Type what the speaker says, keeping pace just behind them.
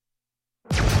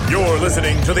You're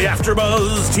listening to the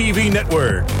AfterBuzz TV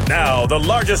Network, now the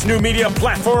largest new media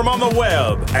platform on the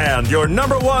web, and your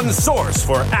number one source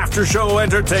for after-show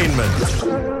entertainment.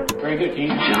 Very good, Dean.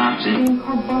 Johnson.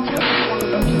 From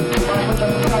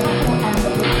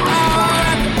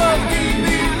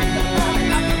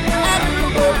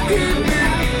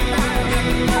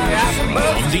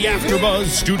the AfterBuzz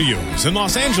Studios in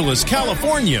Los Angeles,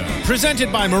 California,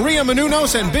 presented by Maria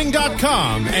Menounos and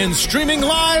Bing.com, and streaming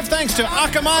live thanks to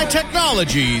Akamai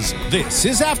Technologies, this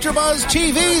is AfterBuzz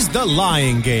TV's The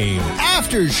Lying Game,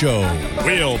 AfterShow.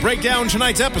 We'll break down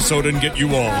tonight's episode and get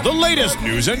you all the latest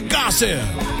news and gossip.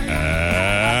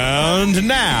 And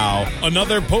now,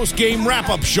 another post-game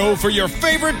wrap-up show for your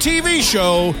favorite TV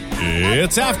show.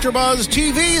 It's AfterBuzz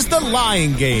TV's The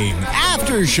Lying Game,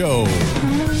 AfterShow.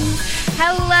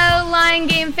 Hello, Lying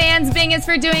Game fans. Bing is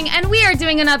for doing, and we are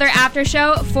doing another after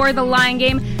show for The Lying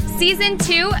Game, Season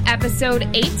 2, Episode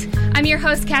 8. I'm your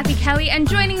host, Kathy Kelly, and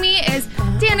joining me is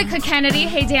Danica Kennedy.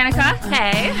 Hey, Danica.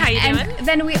 Hey, how you doing? And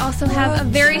then we also have a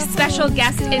very special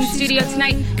guest in studio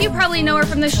tonight. You probably know her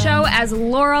from the show as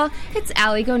Laurel. It's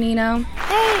Allie Gonino.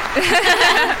 Hey.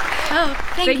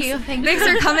 Thank you. Thanks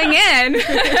for coming in.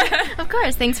 Of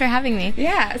course. Thanks for having me.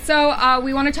 Yeah. So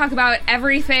we want to talk about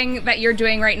everything that you're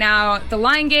doing right now. The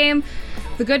Lying Game,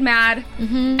 The Good Mad,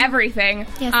 everything.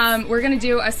 Yes. We're going to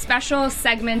do a special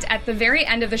segment at the very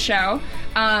end of the show.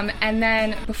 And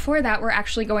then before that, we're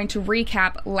actually going to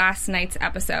recap last night's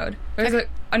episode. It was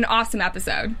an awesome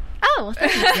episode. Oh,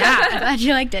 thank you. Yeah. I'm glad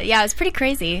you liked it. Yeah, it was pretty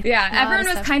crazy. Yeah,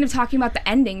 everyone was kind of talking about the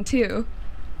ending, too.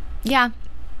 Yeah,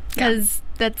 because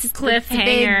that's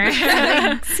cliffhanger.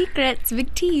 Big secret. It's a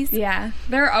big tease. Yeah.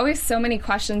 There are always so many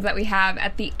questions that we have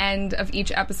at the end of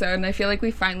each episode, and I feel like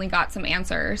we finally got some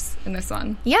answers in this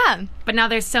one. Yeah. But now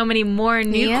there's so many more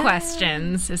new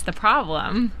questions is the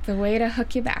problem. The way to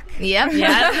hook you back. Yep.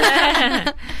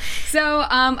 Yes. So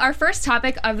our first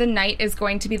topic of the night is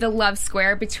going to be the love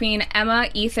square between Emma,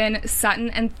 Ethan, Sutton,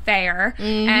 and Thayer.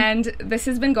 And this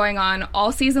has been going on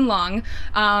all season long.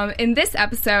 In this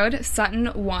episode,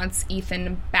 Sutton wants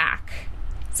Ethan back.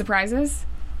 Surprises?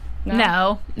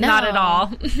 No, not at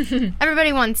all.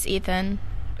 Everybody wants Ethan.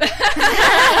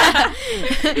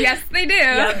 Yes, they do.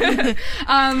 Yep.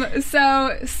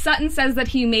 So Sutton says that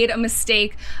he made a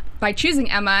mistake by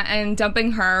choosing Emma and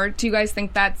dumping her. Do you guys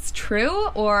think that's true,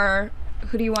 or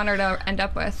who do you want her to end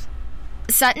up with?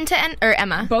 Sutton to end, or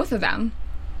Emma? Both of them.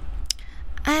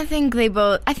 I think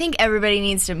everybody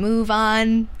needs to move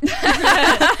on.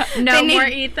 No more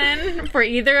Ethan for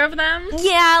either of them?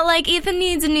 Yeah, like Ethan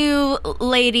needs a new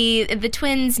lady. The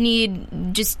twins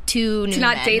need just two new to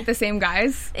not men. date the same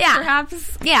guys, yeah.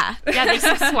 Perhaps? Yeah. Yeah, they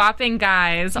keep swapping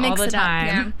guys all the it up,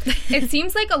 time. Yeah. It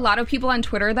seems like a lot of people on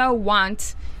Twitter, though,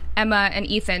 want Emma and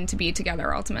Ethan to be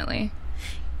together ultimately.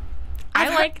 I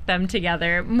like them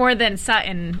together more than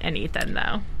Sutton and Ethan,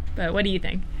 though. But what do you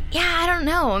think? Yeah, I don't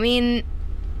know. I mean,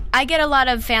 I get a lot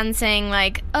of fans saying,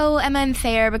 like, oh, Emma and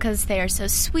Thayer because they are so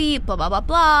sweet, blah, blah, blah,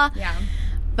 blah. Yeah.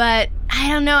 But I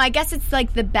don't know. I guess it's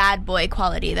like the bad boy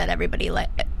quality that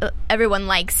everyone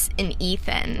likes in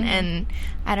Ethan. And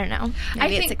I don't know.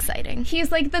 Maybe it's exciting. He's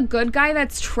like the good guy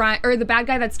that's trying, or the bad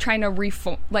guy that's trying to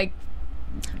reform, but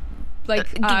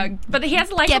he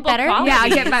has likable get better. qualities. Yeah,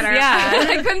 get better. Yeah.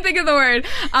 I couldn't think of the word.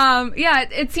 Yeah,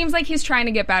 it seems like he's trying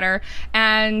to get better.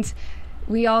 And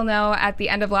we all know at the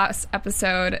end of last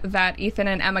episode that Ethan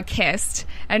and Emma kissed,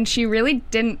 and she really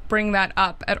didn't bring that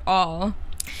up at all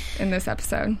in this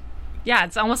episode. Yeah,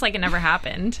 it's almost like it never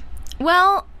happened.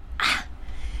 Well,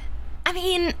 I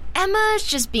mean, Emma's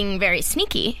just being very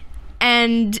sneaky.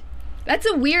 And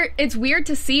it's weird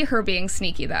to see her being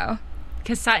sneaky, though.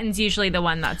 Because Sutton's usually the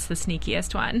one that's the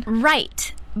sneakiest one.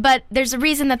 Right. But there's a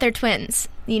reason that they're twins.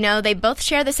 You know, they both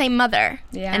share the same mother.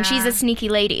 Yeah. And she's a sneaky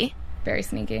lady. Very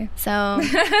sneaky. So,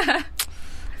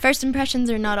 first impressions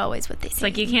are not always what they say. It's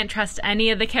like you can't trust any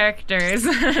of the characters.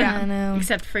 Yeah. I know.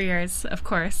 Except for yours, of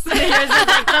course. Yours is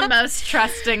like the most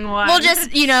trusting one. We'll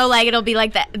just, like, it'll be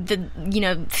like the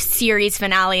series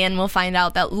finale, and we'll find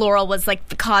out that Laurel was, like,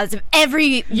 the cause of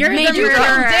every major murder.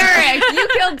 Derek! You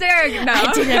killed Derek! No.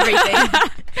 I did everything.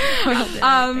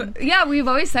 Yeah, we've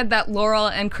always said that Laurel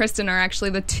and Kristen are actually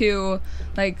the two,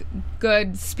 like,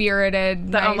 good-spirited,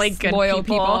 nice, only good loyal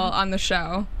people on the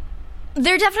show.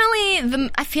 They're definitely,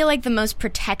 I feel like, the most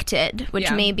protected,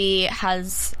 which maybe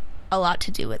has a lot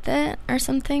to do with it or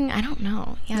something. I don't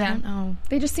know. I don't know.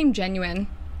 They just seem genuine.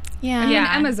 Yeah. I mean,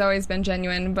 Emma's always been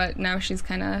genuine, but now she's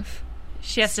kind of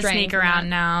she has to sneak around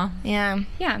now. Yeah.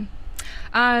 Yeah.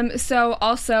 So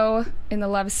also in the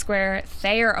love square,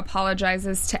 Thayer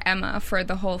apologizes to Emma for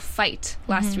the whole fight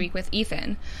last week with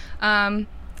Ethan.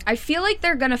 I feel like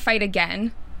they're going to fight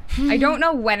again. I don't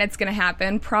know when it's going to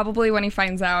happen. Probably when he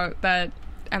finds out that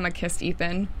Emma kissed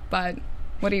Ethan. But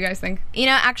what do you guys think? You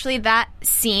know, actually, that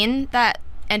scene that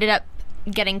ended up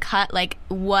getting cut, like,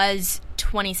 was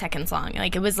 20 seconds long.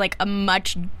 Like, it was, like, a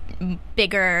much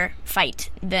bigger fight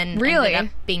than ended up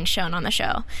being shown on the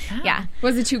show. Oh. Yeah.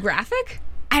 Was it too graphic?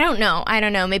 I don't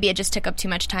know. Maybe it just took up too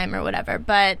much time or whatever.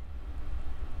 But,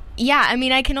 yeah, I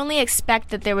mean, I can only expect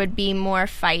that there would be more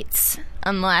fights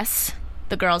unless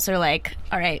the girls are like,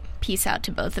 all right, peace out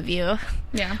to both of you.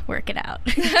 Yeah. Work it out.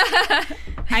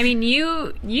 I mean,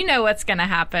 you know what's going to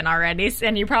happen already,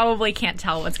 and you probably can't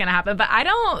tell what's going to happen, but I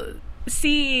don't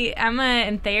see Emma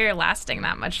and Thayer lasting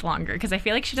that much longer because I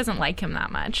feel like she doesn't like him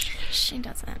that much. She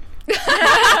doesn't.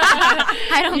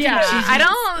 I don't think she does.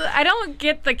 I don't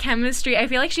get the chemistry. I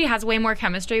feel like she has way more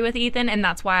chemistry with Ethan, and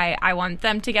that's why I want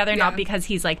them together, not because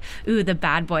he's like, ooh, the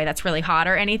bad boy that's really hot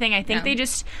or anything. I think they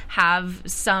just have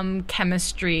some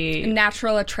chemistry.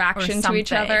 Natural attraction to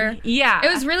each other. Yeah.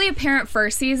 It was really apparent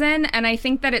first season, and I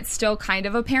think that it's still kind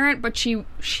of apparent, but she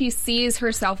sees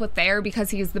herself with Thayer because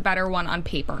he's the better one on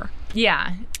paper.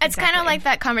 Yeah. It's kind of like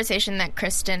that conversation that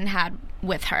Kristen had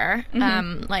with her.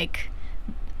 Like,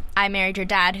 I married your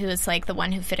dad, who was like the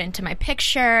one who fit into my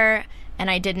picture,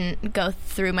 and I didn't go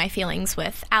through my feelings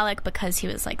with Alec because he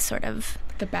was like sort of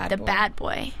the bad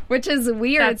boy. Which is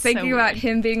weird, That's thinking about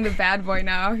him being the bad boy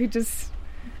now. He just,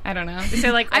 I don't know.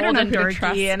 So like I don't old know and who to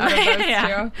trust dorky and out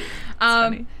of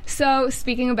those two. So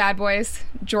speaking of bad boys,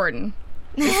 Jordan.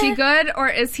 Is he good or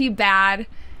is he bad?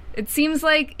 It seems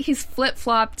like he's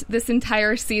flip-flopped this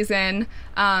entire season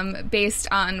based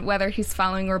on whether he's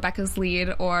following Rebecca's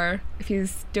lead or if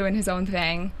he's doing his own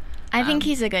thing. I think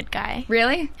he's a good guy.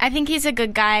 Really? I think he's a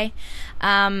good guy.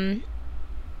 I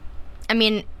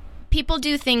mean, people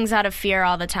do things out of fear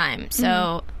all the time.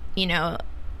 So, you know,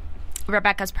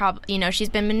 Rebecca's she's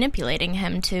been manipulating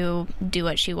him to do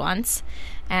what she wants.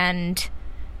 And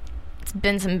it's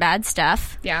been some bad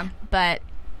stuff. Yeah. But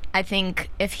I think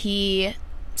if he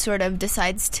sort of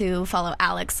decides to follow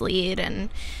Alec's lead and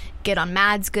get on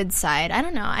Mad's good side, I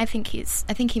don't know. I think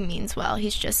he means well.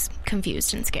 He's just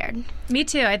confused and scared. Me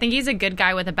too. I think he's a good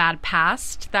guy with a bad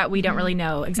past that we don't really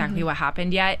know exactly what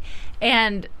happened yet.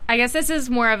 And I guess this is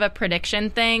more of a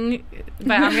prediction thing,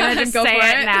 but I'm going to just say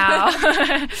it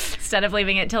now instead of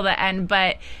leaving it till the end.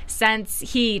 But since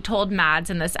he told Mads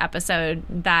in this episode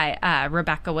that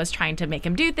Rebecca was trying to make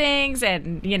him do things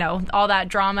and, you know, all that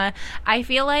drama, I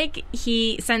feel like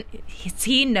since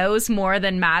he knows more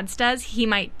than Mads does, he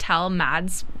might tell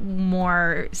Mads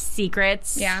more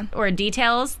secrets or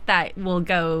details that will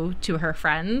go to her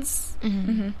friends,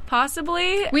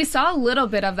 possibly. We saw a little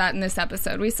bit of that in this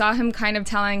episode. We saw him kind of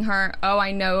telling her, oh,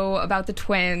 I know about the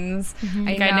twins.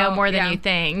 I know more than you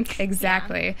think.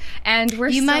 Exactly. Yeah. And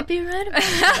you might be right about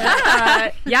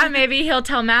that. Yeah, maybe he'll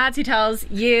tell Mads. He tells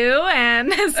you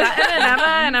and Sutton and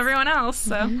Emma and everyone else.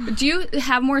 So, do you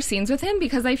have more scenes with him?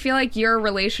 Because I feel like your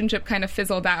relationship kind of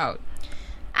fizzled out.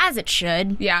 As it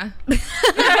should. Yeah.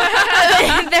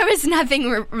 There was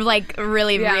nothing like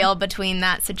really real between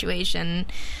that situation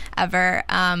ever.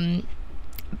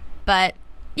 But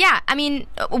yeah, I mean,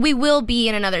 we will be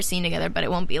in another scene together, but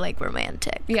it won't be like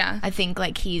romantic. Yeah. I think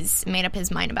like he's made up his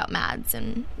mind about Mads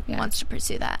and wants to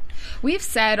pursue that. We've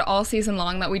said all season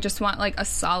long that we just want like a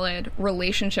solid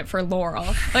relationship for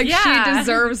Laurel. Like she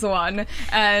deserves one,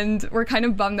 and we're kind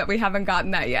of bummed that we haven't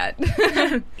gotten that yet.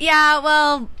 Yeah,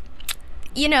 well,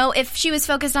 you know, if she was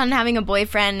focused on having a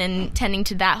boyfriend and tending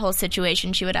to that whole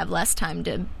situation, she would have less time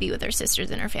to be with her sisters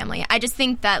and her family. I just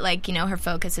think that, like, you know, her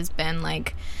focus has been,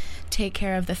 like, take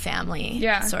care of the family,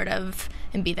 sort of,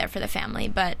 and be there for the family.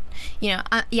 But, you know,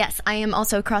 yes, I am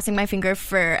also crossing my finger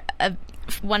for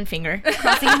one finger.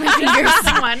 Crossing my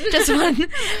fingers. Just one.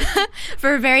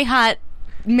 For a very hot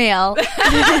male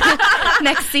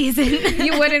next season.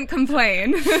 You wouldn't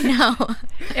complain. No.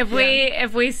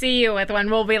 If we see you with one,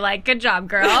 we'll be like, good job,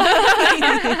 girl.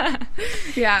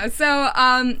 Yeah.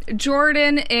 So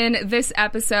Jordan in this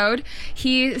episode,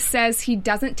 he says he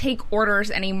doesn't take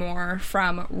orders anymore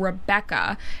from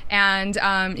Rebecca,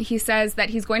 and he says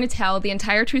that he's going to tell the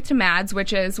entire truth to Mads,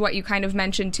 which is what you kind of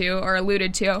mentioned to or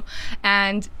alluded to,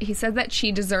 and he says that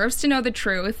she deserves to know the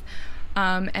truth.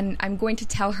 And I'm going to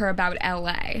tell her about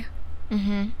L.A.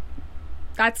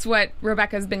 That's what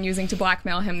Rebecca's been using to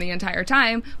blackmail him the entire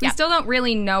time. We still don't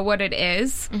really know what it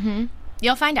is.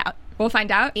 You'll find out. We'll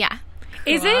find out? Yeah.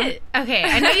 Is it? Okay,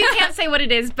 I know you can't say what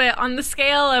it is, but on the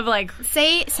scale of, like,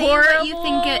 say horrible, what you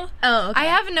think it... Oh, okay. I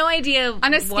have no idea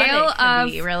on a scale what it of,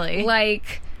 be, really.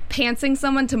 Like, pantsing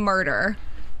someone to murder,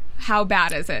 how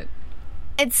bad is it?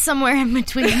 It's somewhere in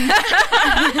between.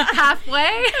 Halfway?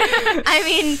 I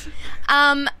mean...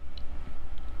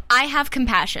 I have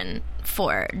compassion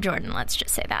for Jordan. Let's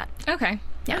just say that. Okay.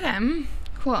 Yeah. Okay.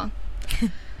 Cool.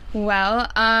 Well,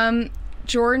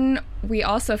 Jordan, we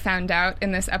also found out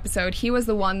in this episode, he was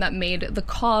the one that made the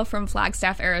call from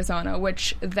Flagstaff, Arizona,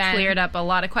 which then Cleared up a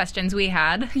lot of questions we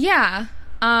had. Yeah.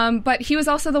 But he was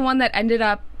also the one that ended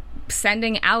up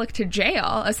sending Alec to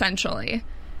jail, essentially.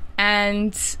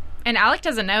 And Alec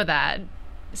doesn't know that.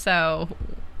 So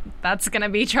that's going to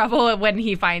be trouble when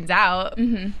he finds out.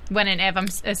 Mm-hmm. When and if, I'm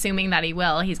assuming that he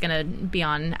will, he's going to be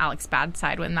on Alec's bad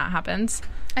side when that happens.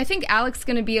 I think Alec's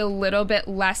going to be a little bit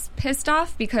less pissed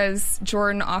off because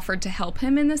Jordan offered to help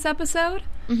him in this episode.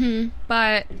 Mm-hmm.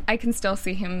 But I can still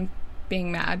see him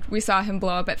being mad. We saw him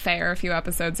blow up at Thayer a few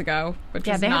episodes ago, which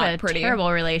is they not have a pretty.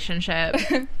 terrible relationship.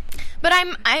 But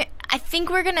I think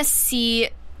we're going to see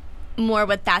more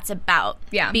what that's about.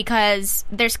 Yeah. Because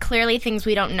there's clearly things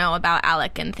we don't know about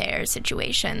Alec and Thayer's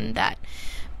situation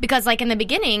because like in the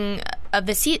beginning of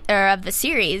the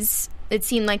series, it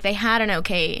seemed like they had an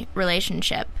okay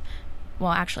relationship.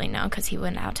 Well, actually, no, because he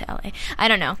went out to L.A. I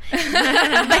don't know.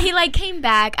 But he, like, came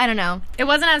back. I don't know. It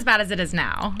wasn't as bad as it is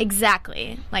now.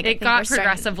 Exactly. Like it got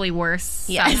progressively worse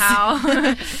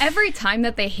somehow. Every time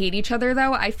that they hate each other,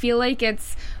 though, I feel like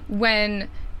it's when,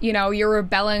 you know, you're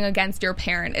rebelling against your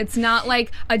parent. It's not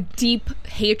like a deep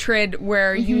hatred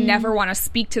where you never want to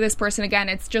speak to this person again.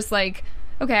 It's just like,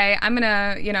 okay, I'm going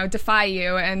to, you know, defy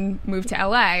you and move to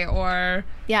L.A. or...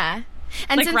 Yeah.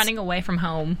 And like running away from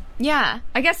home. Yeah.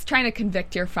 I guess trying to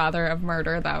convict your father of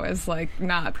murder, though, is, like,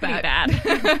 not pretty that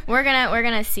bad. We're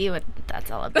gonna see what that's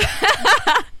all about.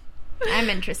 I'm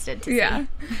interested to see.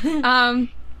 Yeah.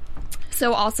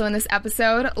 So also in this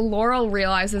episode, Laurel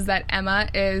realizes that Emma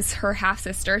is her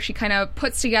half-sister. She kind of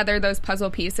puts together those puzzle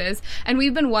pieces. And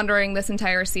we've been wondering this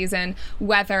entire season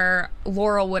whether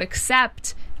Laurel would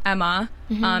accept Emma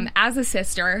as a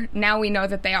sister. Now we know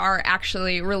that they are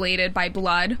actually related by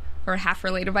blood, or half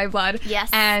related by blood. Yes.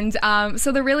 And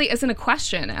so there really isn't a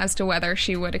question as to whether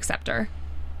she would accept her.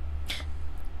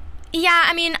 Yeah,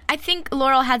 I mean, I think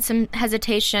Laurel had some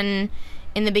hesitation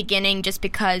in the beginning just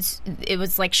because it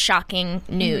was, like, shocking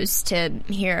news to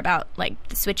hear about, like,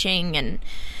 the switching and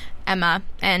Emma.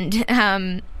 And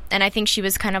I think she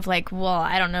was kind of like, well,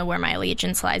 I don't know where my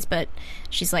allegiance lies, but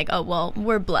she's like, oh, well,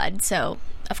 we're blood, so...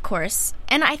 Of course.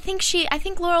 And I think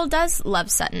Laurel does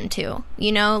love Sutton too.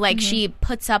 You know, like she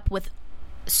puts up with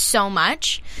so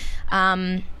much.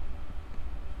 I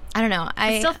don't know.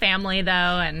 It's still family though,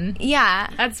 and yeah,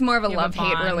 that's more of a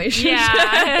love-hate relationship.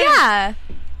 Yeah. Yeah.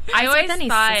 I always any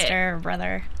thought sister or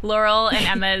brother. Laurel and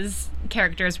Emma's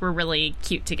characters were really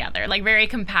cute together, like very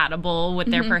compatible with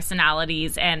their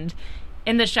personalities. And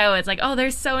in the show, it's like, oh,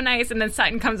 they're so nice, and then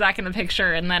Sutton comes back in the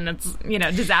picture, and then it's, you know,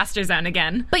 disaster zone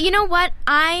again. But you know what?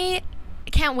 I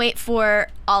can't wait for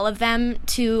all of them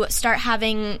to start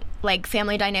having, like,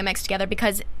 family dynamics together,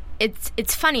 because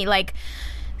it's funny. Like,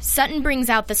 Sutton brings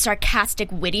out the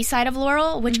sarcastic, witty side of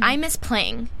Laurel, which I miss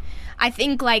playing. I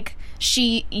think, like,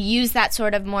 she used that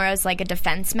sort of more as, like, a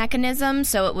defense mechanism,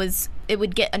 so it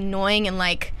would get annoying and,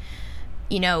 like,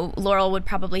 you know, Laurel would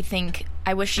probably think,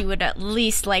 I wish you would at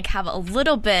least, like, have a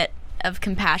little bit of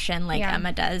compassion like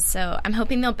Emma does. So I'm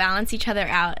hoping they'll balance each other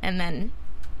out, and then,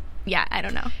 yeah, I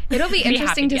don't know. It'll be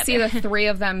interesting to see the three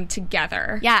of them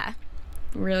together. Yeah.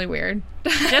 Really weird.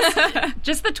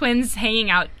 Just the twins hanging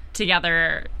out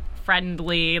together,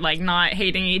 friendly, like, not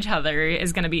hating each other,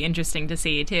 is going to be interesting to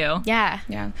see, too. Yeah.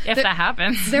 Yeah. If that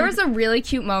happens. There was a really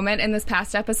cute moment in this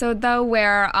past episode, though,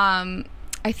 where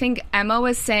I think Emma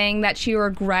was saying that she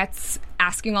regrets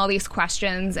asking all these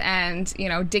questions and, you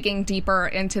know, digging deeper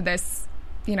into this,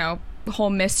 you know,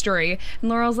 whole mystery. And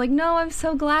Laurel's like, no, I'm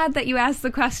so glad that you asked the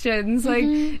questions. Like,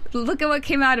 look at what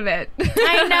came out of it.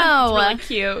 I know. It's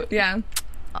really cute. Yeah.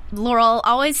 Laurel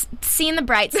always seeing the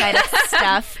bright side of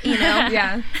stuff, you know?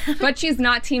 Yeah. But she's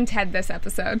not Team Ted this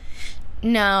episode.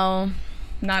 No.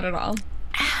 Not at all.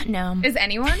 No. Is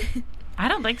anyone? I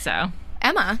don't think so.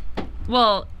 Emma.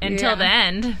 Well, until the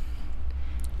end.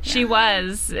 She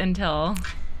was until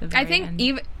the very I think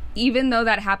end. even though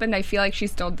that happened, I feel like she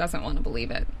still doesn't want to believe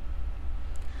it.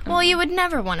 Well, you would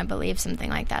never want to believe something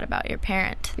like that about your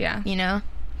parent. Yeah. You know?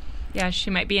 Yeah, she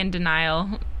might be in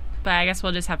denial. But I guess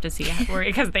we'll just have to see,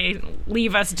 because they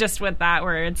leave us just with that,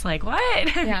 where it's like,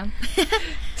 what? Yeah.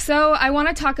 So I want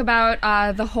to talk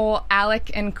about the whole Alec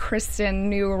and Kristen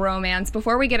new romance.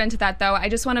 Before we get into that, though, I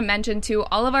just want to mention to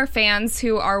all of our fans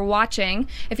who are watching,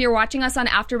 if you're watching us on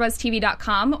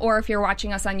AfterBuzzTV.com or if you're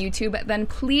watching us on YouTube, then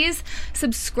please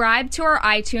subscribe to our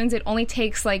iTunes. It only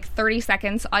takes like 30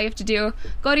 seconds. All you have to do,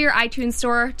 go to your iTunes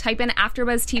store, type in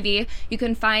AfterBuzz TV. You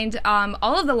can find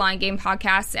all of the Line Game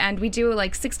podcasts, and we do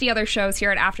like 60 other shows here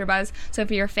at AfterBuzz. So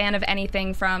if you're a fan of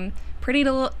anything from Pretty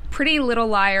Little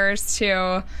Liars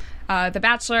to The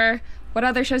Bachelor. What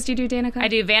other shows do you do, Danica? I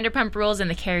do Vanderpump Rules and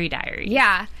The Carrie Diaries.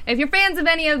 Yeah. If you're fans of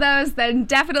any of those, then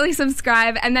definitely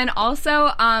subscribe. And then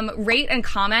also rate and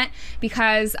comment,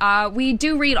 because we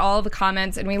do read all of the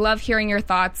comments and we love hearing your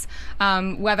thoughts,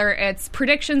 whether it's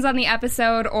predictions on the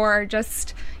episode or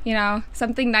just,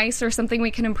 something nice or something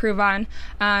we can improve on.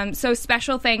 So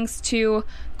special thanks to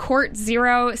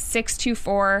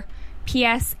Court0624,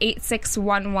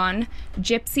 PS8611,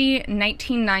 Gypsy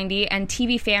 1990, and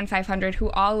TV Fan 500, who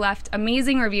all left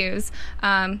amazing reviews.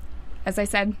 As I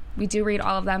said, we do read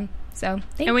all of them. So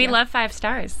thank you. And we love 5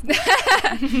 stars.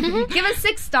 Give us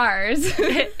 6 stars.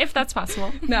 If that's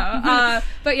possible. No.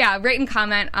 But yeah, rate and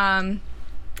comment. And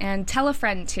tell a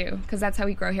friend too, because that's how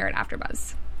we grow here at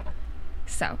AfterBuzz.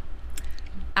 So,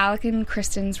 Alec and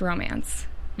Kristen's romance.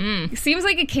 Seems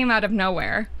like it came out of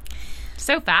nowhere.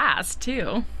 So fast,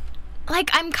 too.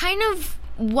 Like, I'm kind of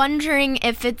wondering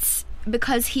if it's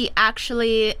because he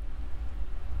actually,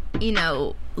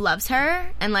 loves her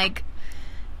and, like,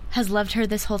 has loved her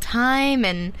this whole time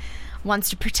and wants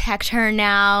to protect her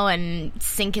now and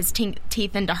sink his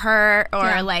teeth into her, or,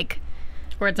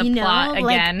 or it's a plot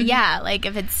again.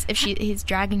 If he's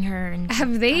dragging her. And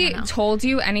have they told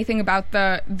you anything about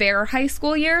their high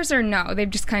school years, or no? They've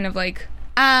just kind of, like...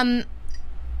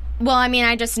 Well, I mean,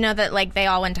 I just know that, they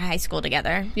all went to high school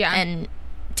together. Yeah. And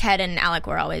Ted and Alec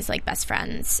were always, best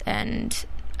friends. And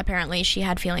apparently she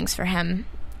had feelings for him.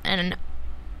 And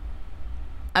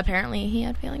apparently he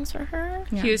had feelings for her.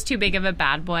 Yeah. He was too big of a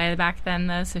bad boy back then,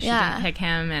 though, so she didn't pick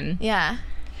him. And yeah.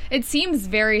 It seems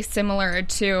very similar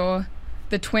to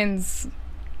the twins'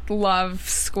 love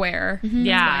square. Mm-hmm.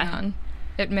 Yeah. Going on.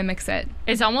 It mimics it.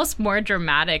 It's almost more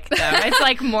dramatic, though.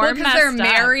 It's more because messed they're up.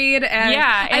 married and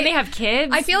and they have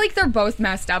kids. I feel like they're both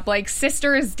messed up. Like,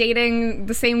 sister is dating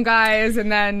the same guys,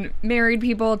 and then married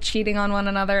people cheating on one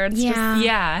another. It's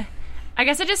Yeah. I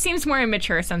guess it just seems more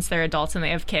immature since they're adults and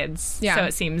they have kids. Yeah. So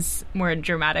it seems more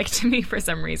dramatic to me for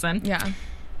some reason. Yeah.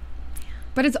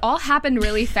 But it's all happened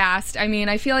really fast. I mean,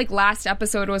 I feel like last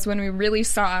episode was when we really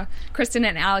saw Kristen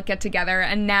and Alec get together,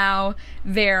 and now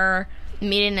they're...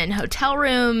 meeting in hotel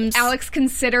rooms. Alex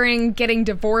considering getting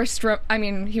divorced from... I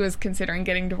mean, he was considering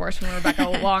getting divorced from Rebecca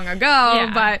long ago,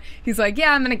 but he's like,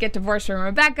 yeah, I'm going to get divorced from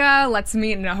Rebecca. Let's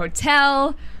meet in a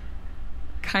hotel.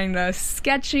 Kind of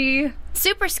sketchy.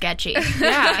 Super sketchy.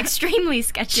 Yeah. Extremely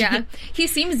sketchy. Yeah. He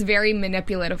seems very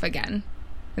manipulative again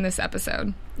in this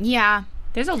episode. Yeah.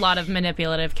 There's a lot of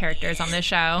manipulative characters on this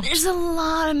show. There's a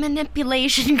lot of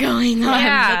manipulation going on.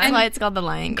 Yeah. That's why it's called The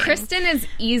Lion King. Kristen is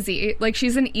easy. Like,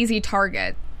 she's an easy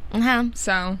target. Uh-huh.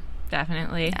 So...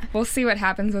 Definitely. We'll see what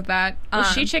happens with that. Well,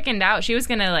 she chickened out. She was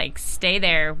going to, stay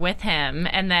there with him,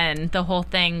 and then the whole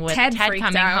thing with Ted coming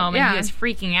home, and he was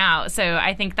freaking out. So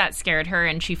I think that scared her,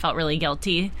 and she felt really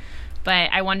guilty.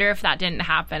 But I wonder if that didn't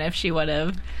happen, if she would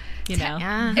have,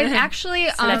 Yeah. It actually...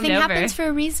 Nothing happens for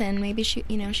a reason. Maybe she,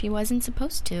 she wasn't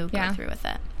supposed to go through with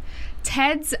it.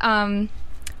 Ted's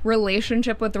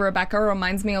relationship with Rebecca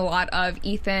reminds me a lot of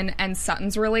Ethan and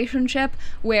Sutton's relationship,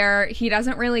 where he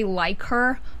doesn't really like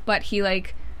her, but he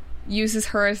uses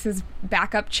her as his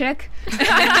backup chick.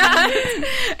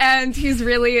 And he's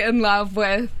really in love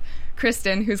with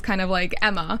Kristen, who's kind of like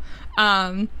Emma.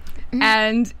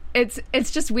 And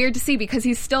it's just weird to see, because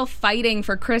he's still fighting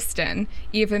for Kristen,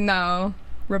 even though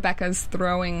Rebecca's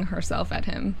throwing herself at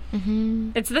him.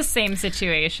 Mm-hmm. It's the same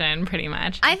situation, pretty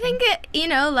much. I think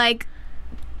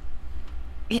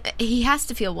he has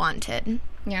to feel wanted.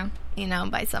 Yeah.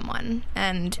 By someone.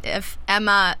 And if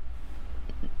Emma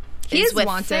he is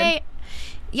wanted. Faye,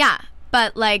 yeah,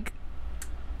 but I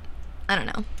don't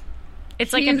know.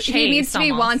 It's like a chase. He needs to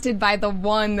be almost. wanted by the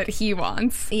one that he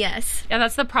wants. Yes. Yeah,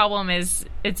 that's the problem. Is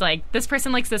it's like this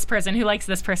person likes this person who likes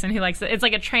this person who likes it. It's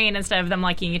like a train instead of them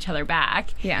liking each other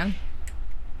back. Yeah.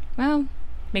 Well,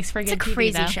 makes for a good it's a TV,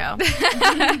 crazy though. show.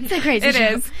 It's a crazy show.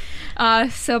 It is.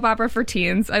 Soap opera for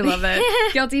teens. I love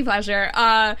it. Guilty pleasure.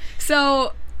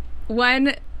 So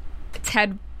when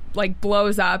Ted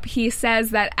blows up, he says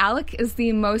that Alec is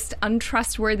the most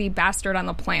untrustworthy bastard on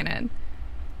the planet.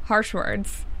 Harsh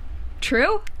words.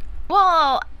 True?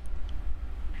 Well,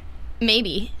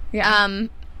 maybe. Yeah.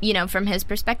 From his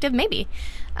perspective, maybe.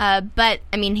 But,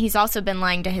 I mean, he's also been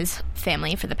lying to his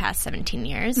family for the past 17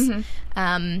 years.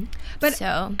 Mm-hmm. But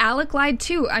Alec lied,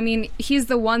 too. I mean, he's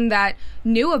the one that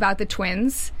knew about the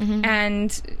twins. Mm-hmm.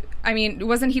 And, I mean,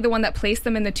 wasn't he the one that placed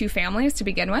them in the two families to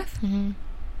begin with? Mm-hmm.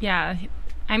 Yeah.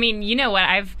 I mean, you know what?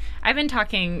 I've been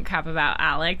talking crap about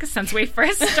Alec since we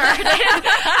first started.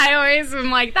 I always am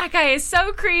like, that guy is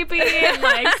so creepy and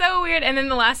like so weird. And then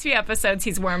the last few episodes,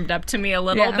 he's warmed up to me a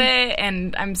little bit,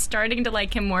 and I'm starting to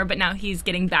like him more. But now he's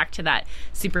getting back to that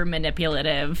super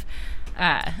manipulative,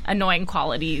 annoying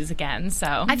qualities again.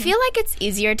 So I feel like it's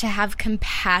easier to have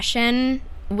compassion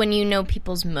when you know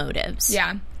people's motives.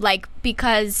 Yeah, like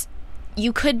because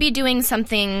you could be doing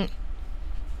something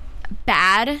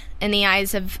bad in the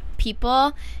eyes of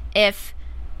people if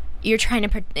you're trying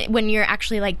to when you're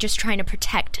actually like just trying to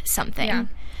protect something,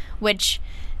 which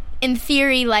in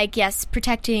theory, like, yes,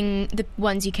 protecting the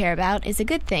ones you care about is a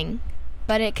good thing,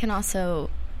 but it can also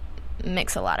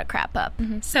mix a lot of crap up.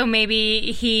 So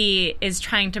maybe he is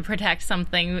trying to protect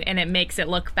something and it makes it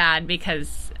look bad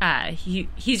because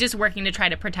he's just working to try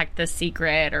to protect the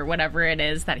secret or whatever it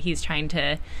is that he's trying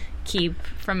to keep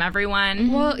from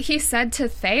everyone. Well, he said to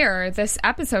Thayer this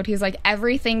episode, he's like,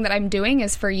 everything that I'm doing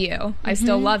is for you. I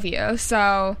still love you.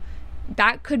 So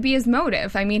that could be his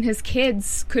motive. I mean, his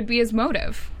kids could be his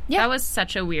motive. Yeah. That was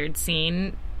such a weird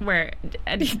scene where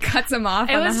he cuts him off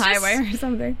on the highway or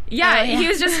something. Yeah, he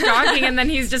was just jogging and then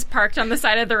he's just parked on the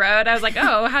side of the road. I was like,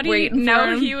 oh, how do you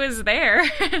know he was there?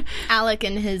 Alec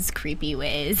and his creepy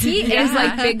ways. He is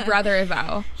like Big Brother,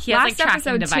 though. He has like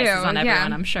tracking devices on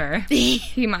everyone, I'm sure.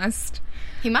 He must.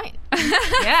 He might.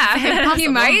 Yeah. He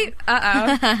might?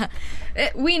 Uh-oh.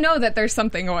 We know that there's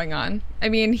something going on. I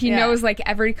mean, he knows like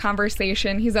every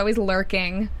conversation. He's always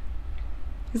lurking.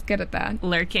 He's good at that.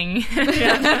 Lurking.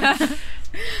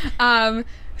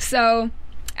 So,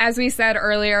 as we said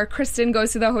earlier, Kristen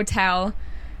goes to the hotel,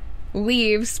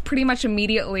 leaves pretty much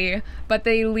immediately, but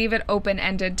they leave it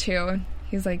open-ended, too.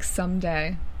 He's like,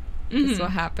 someday this will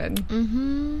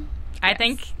happen. I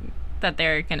think that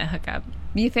they're going to hook up.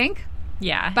 You think?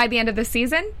 Yeah. By the end of the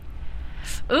season?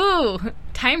 Ooh,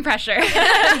 time pressure.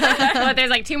 But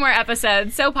there's like 2 more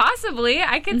episodes, so possibly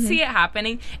I could see it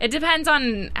happening. It depends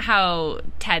on how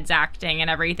Ted's acting and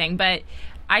everything, but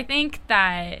I think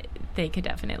that they could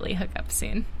definitely hook up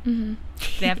soon.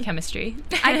 They have chemistry.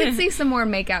 I could see some more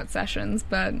makeout sessions,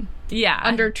 but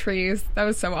under trees, that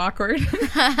was so awkward.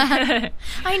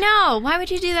 I know. Why would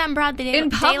you do that in broad daylight? In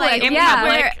public,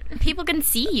 where people can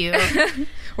see you.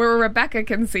 Where Rebecca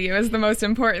can see you is the most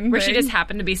important thing. Where she just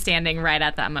happened to be standing right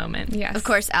at that moment. Yes. Of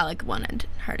course, Alec wanted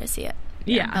her to see it.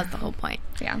 Yeah. That's the whole point.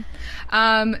 Yeah.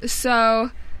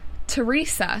 So,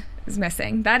 Teresa is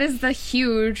missing. That is the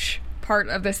huge part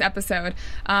of this episode.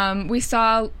 We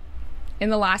saw in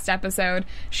the last episode,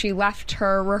 she left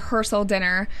her rehearsal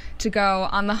dinner to go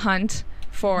on the hunt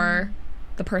for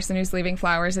the person who's leaving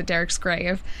flowers at Derek's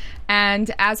grave. And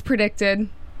as predicted,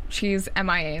 she's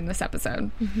MIA in this episode.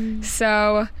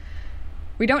 So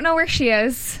we don't know where she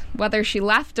is, whether she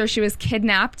left or she was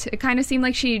kidnapped. It kind of seemed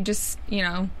like she just, up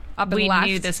and left. We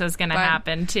knew this was going to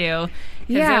happen, too.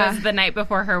 Because it was the night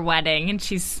before her wedding, and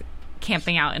she's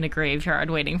camping out in a graveyard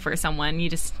waiting for someone. You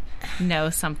just know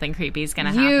something creepy is going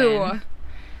to happen.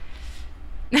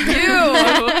 Who is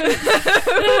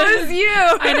you?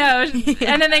 I know.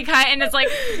 And then they cut, and it's like,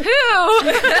 who?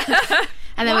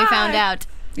 And then we found out.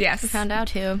 Yes. We found out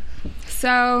who.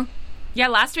 So, yeah,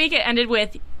 last week it ended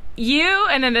with you,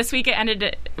 and then this week it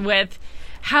ended with,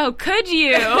 how could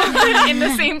you? In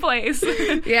the same place.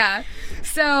 Yeah.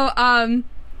 So,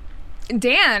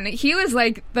 Dan, he was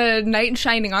like the knight in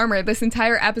shining armor this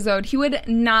entire episode. He would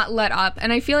not let up.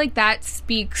 And I feel like that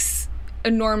speaks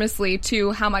enormously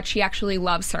to how much he actually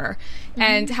loves her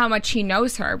and how much he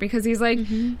knows her, because he's like,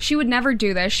 she would never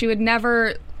do this. She would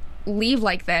never leave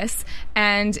like this.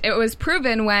 And it was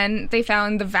proven when they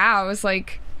found the vows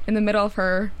like in the middle of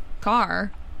her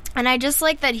car. And I just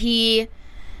like that he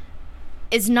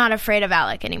is not afraid of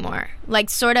Alec anymore. Like,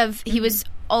 sort of, he was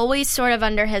always sort of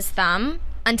under his thumb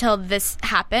until this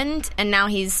happened, and now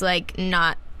he's like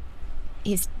not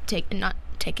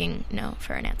taking no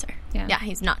for an answer. Yeah,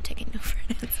 he's not taking no for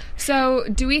an answer. So,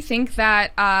 do we think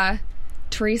that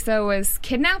Teresa was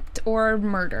kidnapped or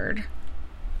murdered?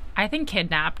 I think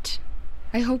kidnapped.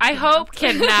 I hope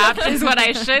kidnapped is what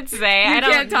I should say. I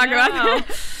don't can't talk about that.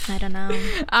 I don't know.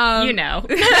 You know.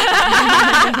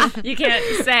 You can't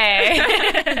say.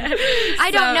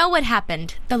 I don't know what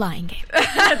happened. The Lying Game.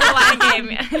 The Lying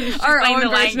Game. Our own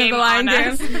version of The Lying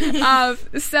Game.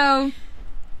 So,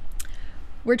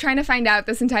 we're trying to find out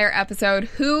this entire episode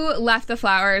who left the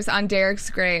flowers on Derek's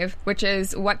grave, which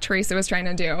is what Teresa was trying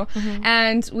to do.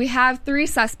 And we have 3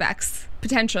 suspects,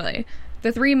 potentially.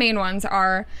 The 3 main ones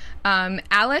are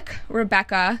Alec,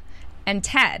 Rebecca, and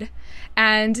Ted.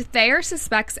 And Thayer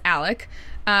suspects Alec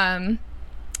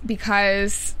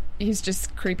because he's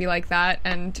just creepy like that,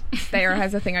 and Thayer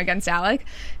has a thing against Alec.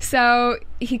 So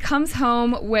he comes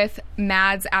home with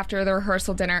Mads after the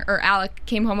rehearsal dinner, or Alec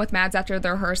came home with Mads after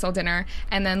the rehearsal dinner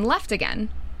and then left again.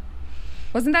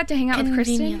 Wasn't that to hang out with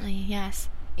Kristen? Conveniently, yes.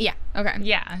 Yeah. Okay.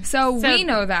 Yeah. So we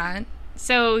know that.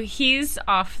 So he's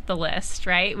off the list,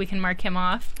 right? We can mark him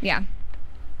off. Yeah.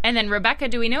 And then Rebecca,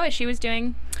 do we know what she was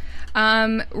doing?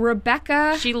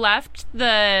 Rebecca... She left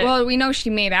the... Well, we know she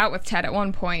made out with Ted at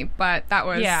one point, but that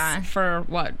was for,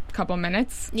 what, a couple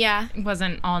minutes? Yeah. It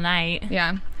wasn't all night.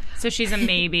 Yeah. So she's a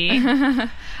maybe. Well,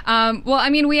 I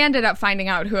mean, we ended up finding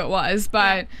out who it was,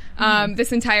 but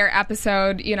this entire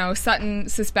episode, you know, Sutton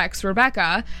suspects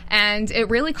Rebecca, and it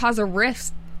really caused a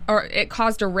rift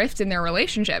in their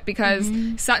relationship because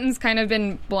Sutton's kind of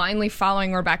been blindly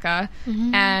following Rebecca,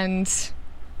 and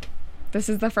this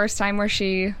is the first time where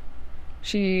she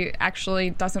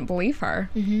actually doesn't believe her.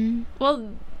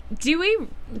 Well, do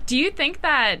you think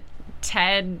that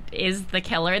Ted is the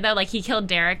killer, though? Like, he killed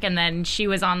Derek, and then she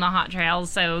was on the hot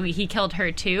trails, so he killed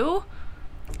her, too?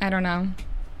 I don't know.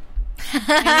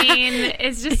 I mean,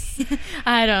 it's just...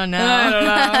 I don't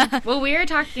know. Well, we were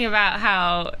talking about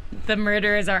how the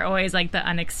murderers are always, like, the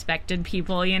unexpected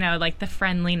people, you know, like the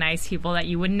friendly, nice people that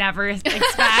you would never expect.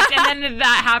 And then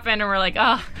that happened, and we're like,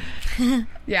 oh...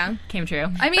 Yeah. Came true.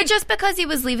 I mean, but just because he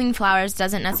was leaving flowers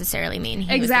doesn't necessarily mean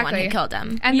he was the one who killed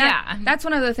him. And that's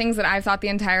one of the things that I thought the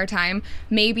entire time.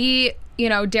 Maybe, you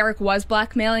know, Derek was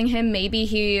blackmailing him. Maybe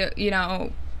he, you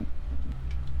know,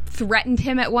 threatened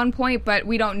him at one point, but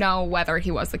we don't know whether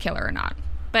he was the killer or not.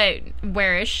 But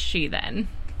where is she then?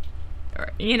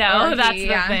 You know, that's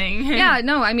the thing. Yeah,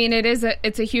 no, I mean,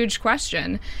 it's a huge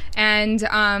question. And,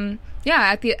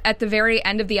 yeah, at the very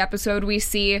end of the episode, we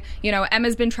see, you know,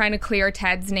 Emma's been trying to clear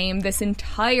Ted's name this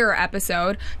entire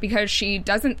episode because she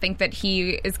doesn't think that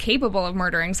he is capable of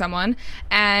murdering someone.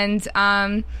 And,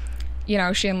 you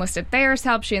know, she enlisted Thayer's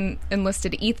help, she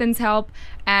enlisted Ethan's help,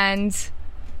 and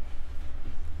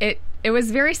it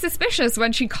was very suspicious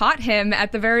when she caught him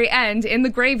at the very end in the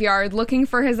graveyard looking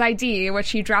for his ID, which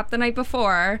he dropped the night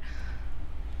before.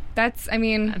 That's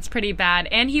pretty bad.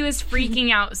 And he was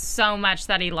freaking out so much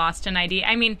that he lost an ID.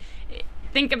 I mean,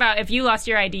 think about if you lost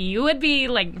your ID, you would be,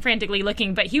 like, frantically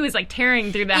looking, but he was, like,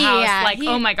 tearing through the house, like,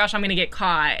 oh my gosh, I'm going to get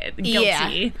caught.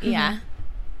 Guilty. Yeah.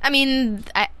 I mean,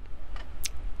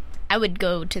 I would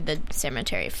go to the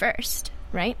cemetery first,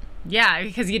 right? Yeah,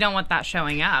 because you don't want that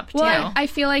showing up, too. Well, I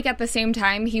feel like at the same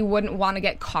time, he wouldn't want to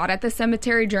get caught at the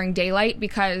cemetery during daylight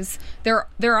because there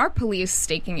are police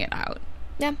staking it out.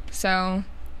 Yeah. So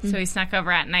he snuck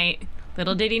over at night.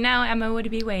 Little did he know Emma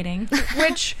would be waiting.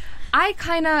 Which I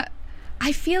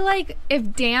feel like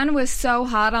if Dan was so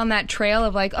hot on that trail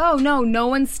of like, oh no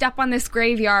one step on this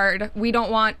graveyard, we don't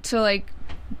want to like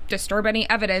disturb any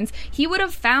evidence, he would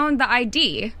have found the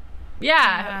ID.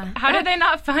 Yeah. How did they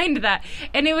not find that?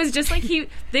 And it was just like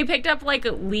they picked up like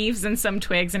leaves and some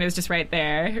twigs and it was just right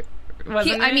there.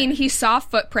 He saw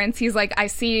footprints. He's like, I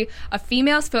see a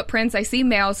female's footprints. I see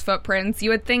male's footprints. You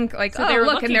would think, like, so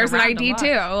look, and there's an ID,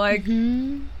 too. Like,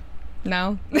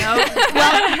 no.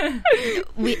 Well,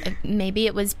 maybe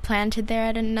it was planted there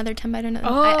at another time by another.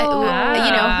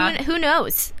 You know, who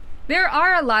knows? There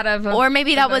are a lot of... Or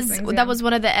maybe that was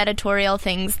one of the editorial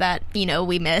things that, you know,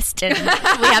 we missed, and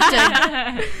we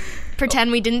have to...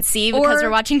 pretend we didn't see because we're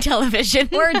watching television.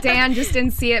 Or Dan just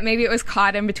didn't see it. Maybe it was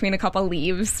caught in between a couple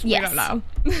leaves. Yes. We don't know.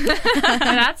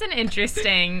 That's an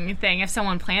interesting thing if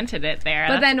someone planted it there.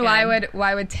 But then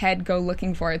why would Ted go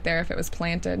looking for it there if it was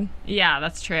planted? Yeah,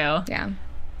 that's true. Yeah.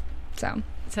 So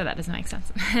that doesn't make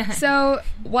sense. So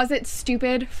was it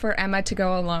stupid for Emma to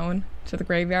go alone to the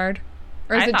graveyard?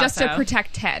 Or is it just to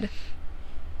protect Ted?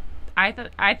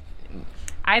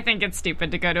 I think it's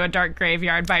stupid to go to a dark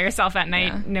graveyard by yourself at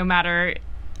night, no matter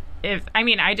if... I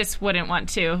mean, I just wouldn't want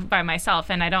to by myself,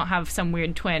 and I don't have some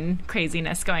weird twin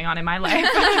craziness going on in my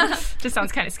life. Just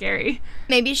sounds kind of scary.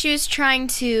 Maybe she was trying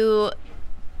to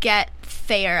get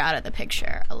Thayer out of the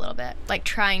picture a little bit. Like,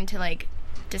 trying to, like,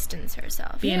 distance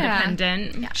herself. Be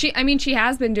independent. Yeah. She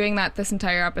has been doing that this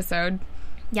entire episode.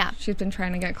 Yeah. She's been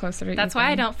trying to get closer to That's Ethan.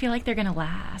 why I don't feel like they're going to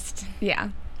last. Yeah.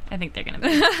 I think they're going to be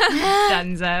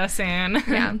donezo soon.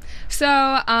 Yeah.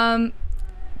 So,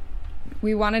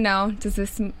 we want to know, does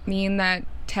this mean that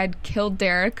Ted killed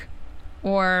Derek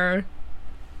or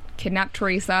kidnapped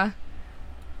Teresa?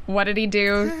 What did he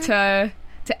do to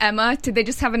Emma? Did they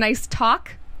just have a nice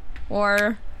talk?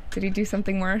 Or did he do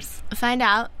something worse? Find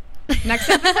out. Next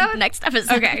episode? Next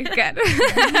episode. Okay,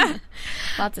 good.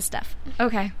 Lots of stuff.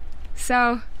 Okay.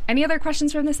 So, any other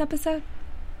questions from this episode?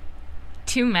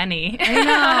 Too many. I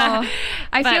know.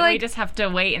 I feel like we just have to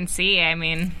wait and see. I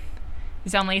mean,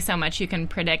 there's only so much you can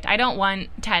predict. I don't want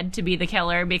Ted to be the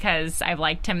killer because I've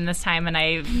liked him this time, and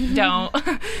I don't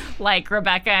like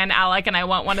Rebecca and Alec, and I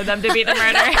want one of them to be the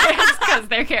murderers because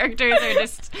their characters are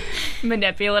just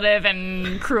manipulative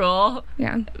and cruel.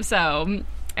 Yeah. So,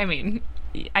 I mean,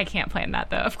 I can't plan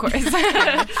that, though, of course.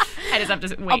 I just have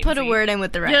to wait. I'll put a word in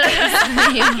with the writers.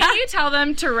 Can you tell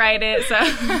them to write it? So,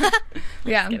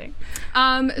 yeah. Just kidding.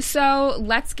 So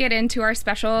let's get into our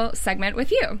special segment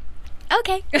with you.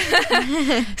 Okay.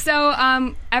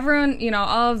 So everyone,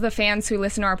 all of the fans who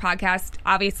listen to our podcast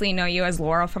obviously know you as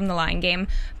Laurel from The Lion Game,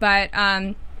 but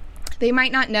they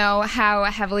might not know how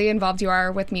heavily involved you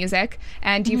are with music,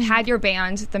 and you've had your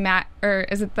band, the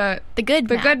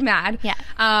Good Mad.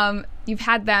 Yeah. You've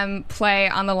had them play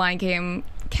on The Lion Game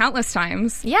countless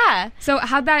times. Yeah. So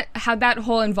how'd that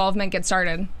whole involvement get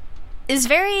started? It's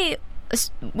very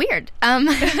weird.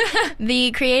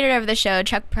 The creator of the show,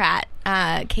 Chuck Pratt,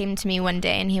 came to me one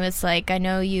day and he was like, I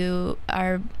know you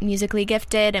are musically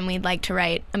gifted and we'd like to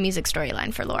write a music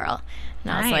storyline for Laurel.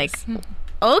 And I was like,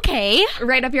 okay.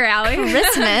 Right up your alley.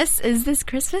 Christmas. Is this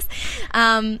Christmas?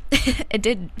 It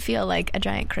did feel like a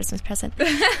giant Christmas present.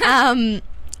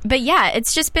 But yeah,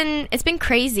 it's been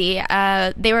crazy.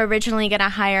 They were originally going to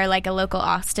hire like a local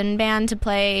Austin band to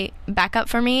play backup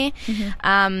for me.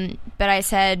 Mm-hmm. But I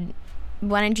said,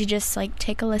 why don't you just like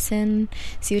take a listen,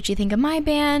 see what you think of my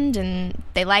band? And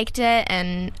they liked it.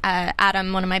 And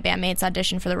Adam, one of my bandmates,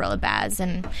 auditioned for the role of Baz,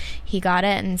 and he got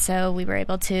it. And so we were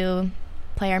able to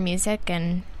play our music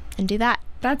and do that.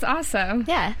 That's awesome.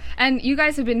 Yeah. And you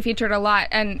guys have been featured a lot,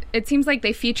 and it seems like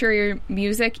they feature your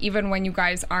music even when you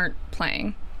guys aren't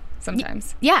playing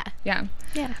sometimes. Yeah. Yeah.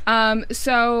 Yeah.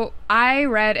 So I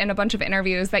read in a bunch of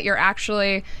interviews that you're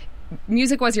actually...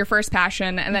 music was your first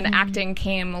passion, and then acting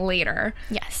came later.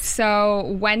 Yes.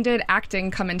 So when did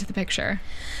acting come into the picture?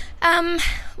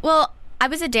 Well, I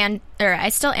was I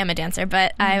still am a dancer,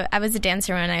 but I was a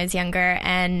dancer when I was younger,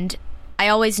 and I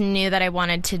always knew that I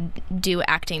wanted to do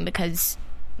acting because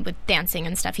with dancing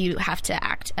and stuff, you have to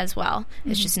act as well.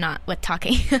 It's just not with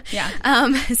talking.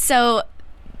 Yeah. So,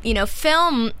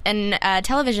 film and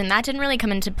television, that didn't really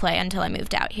come into play until I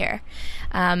moved out here.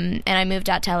 And I moved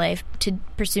out to LA to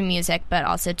pursue music, but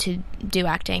also to do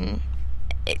acting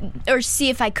or see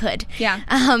if I could. Yeah.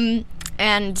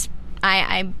 And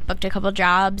I booked a couple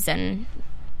jobs, and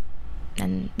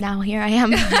now here I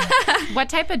am. What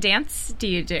type of dance do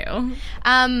you do?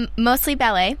 Mostly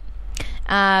ballet.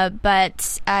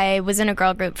 But I was in a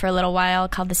girl group for a little while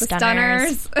called the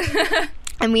Stunners.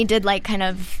 And we did like kind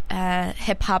of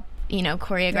hip-hop,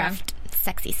 choreographed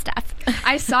sexy stuff.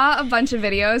 I saw a bunch of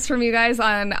videos from you guys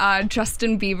on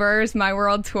Justin Bieber's My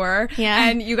World Tour. Yeah.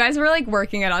 And you guys were like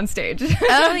working it on stage.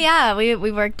 Oh, yeah. We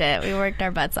worked it. We worked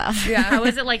our butts off. Yeah. How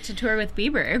was it like to tour with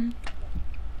Bieber?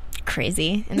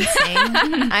 Crazy. Insane.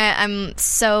 I'm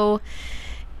so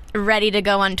ready to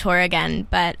go on tour again.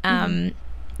 But,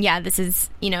 yeah, this is,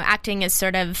 acting has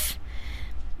sort of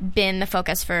been the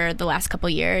focus for the last couple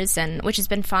years, and which has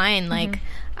been fine. Like,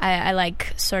 I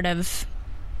like sort of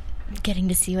getting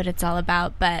to see what it's all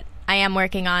about, but I am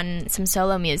working on some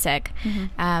solo music,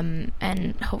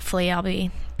 and hopefully I'll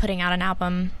be putting out an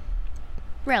album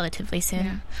relatively soon.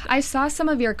 Yeah. I saw some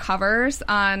of your covers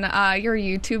on your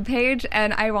YouTube page,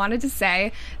 and I wanted to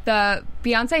say the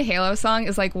Beyonce Halo song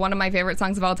is like one of my favorite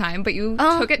songs of all time, but you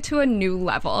took it to a new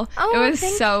level. It was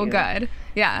so good.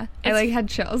 Yeah, I had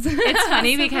chills. It's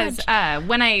funny because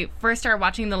when I first started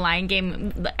watching The Lion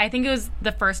Game, I think it was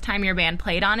the first time your band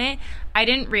played on it. I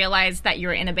didn't realize that you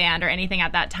were in a band or anything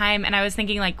at that time, and I was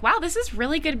thinking like, wow, this is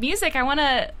really good music. I want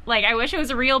to, I wish it was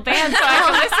a real band so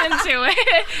I could listen to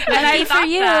it. And I thought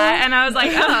that, and I was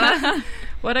like, oh,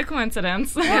 what a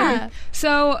coincidence. Yeah.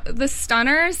 So the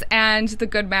Stunners and the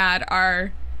Good Mad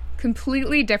are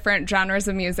completely different genres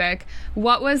of music.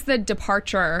 What was the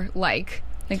departure like?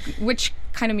 Like, which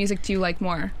kind of music do you like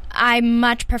more? I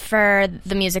much prefer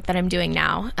the music that I'm doing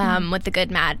now with the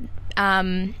Good Mad.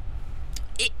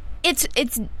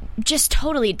 It's just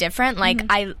totally different. Like,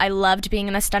 I loved being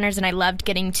in the Stunners, and I loved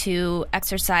getting to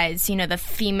exercise, the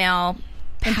female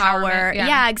power.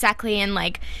 Yeah, exactly.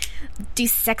 And, do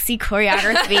sexy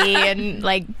choreography and,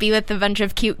 be with a bunch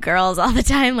of cute girls all the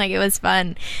time. It was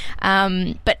fun.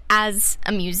 But as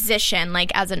a musician,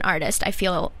 as an artist, I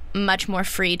feel much more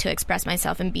free to express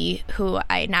myself and be who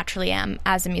I naturally am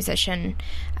as a musician.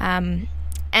 And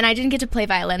I didn't get to play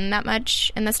violin that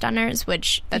much in the Stunners,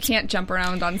 which... You can't jump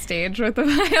around on stage with the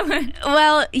violin.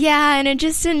 Well, yeah, and it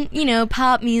just didn't,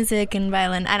 pop music and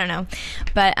violin. I don't know.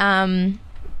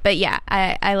 But yeah,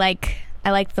 I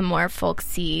like the more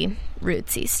folksy,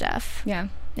 rootsy stuff. Yeah.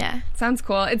 Yeah. Sounds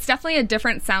cool. It's definitely a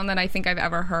different sound than I think I've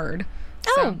ever heard.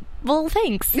 So, Well,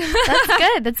 thanks. That's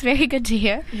good. That's very good to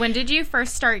hear. When did you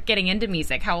first start getting into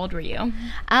music? How old were you?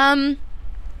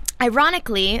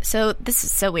 Ironically, so this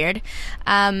is so weird.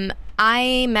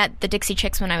 I met the Dixie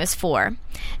Chicks when I was 4,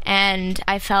 and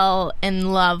I fell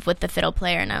in love with the fiddle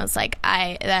player, and I was like,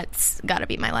 that's got to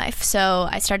be my life. So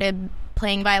I started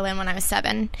playing violin when I was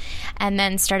 7, and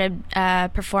then started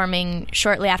performing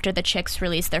shortly after the Chicks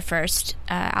released their first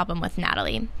album with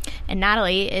Natalie. And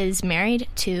Natalie is married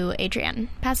to Adrienne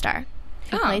Pasdar,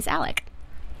 who plays Alec.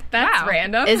 That's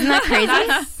random. Isn't that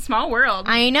crazy? Small world.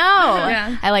 I know.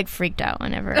 Yeah. I like freaked out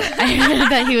whenever I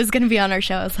heard that he was going to be on our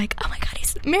show. I was like, oh my God,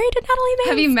 he's married to Natalie Maines.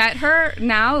 Have you met her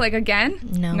now, like again?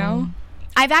 No.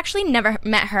 I've actually never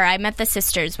met her. I met the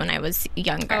sisters when I was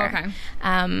younger. Oh,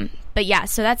 okay. But yeah,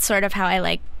 so that's sort of how I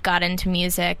like got into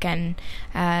music, and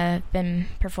been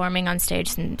performing on stage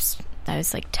since I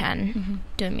was like 10,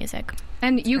 doing music.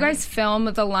 And you guys film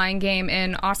The Line Game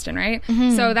in Austin, right?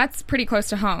 Mm-hmm. So that's pretty close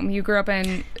to home. You grew up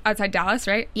outside Dallas,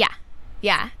 right?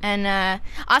 Yeah. And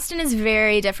Austin is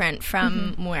very different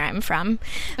from where I'm from,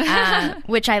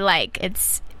 which I like.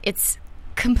 It's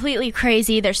completely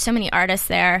crazy. There's so many artists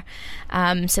there.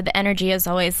 So the energy is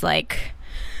always like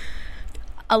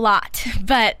a lot.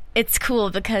 But it's cool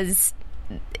because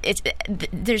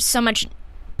there's so much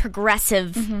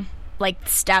progressive like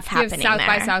stuff happening there. You have South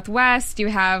by Southwest. You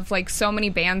have like so many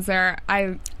bands there.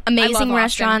 Amazing I love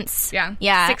restaurants. Austin.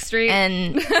 Yeah. 6th Street.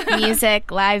 And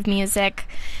music, live music.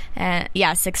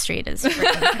 6th Street is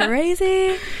freaking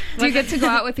crazy. Do you get to go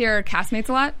out with your castmates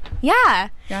a lot? Yeah,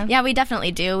 we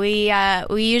definitely do. We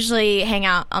usually hang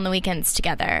out on the weekends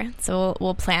together. So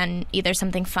we'll plan either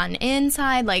something fun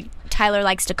inside, like Tyler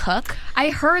likes to cook.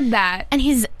 I heard that. And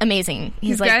he's amazing.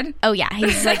 He's like, good? Oh yeah,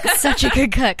 he's like such a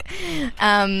good cook.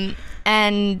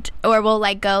 Or we'll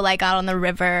like go like out on the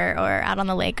river or out on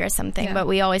the lake or something, but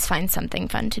we always find something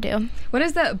fun to do. What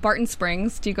is the Barton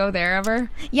Springs? Do you go there ever?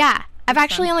 Yeah. I've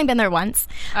actually only been there once.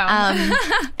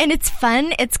 Oh. And it's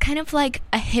fun. It's kind of like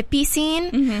a hippie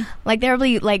scene. Like there will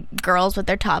be like girls with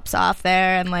their tops off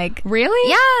there and like Really?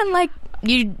 Yeah, and like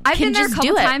I've been there a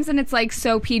couple times times and it's like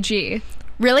so PG.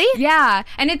 Really? Yeah.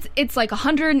 And it's like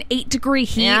 108 degree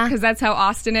heat because that's how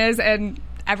Austin is, and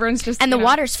everyone's just the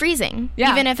water's freezing.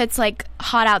 Yeah. Even if it's like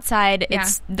hot outside,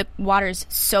 the water's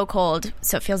so cold,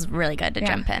 so it feels really good to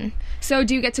jump in. So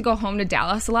do you get to go home to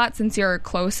Dallas a lot since you're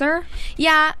closer?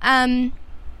 Yeah.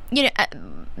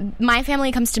 My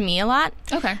family comes to me a lot.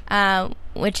 Okay.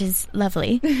 Which is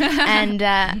lovely. And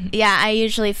I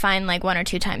usually find like 1 or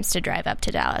 2 times to drive up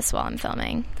to Dallas while I'm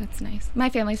filming. That's nice. My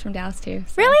family's from Dallas too.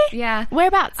 So. Really? Yeah.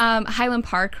 Whereabouts? Highland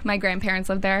Park. My grandparents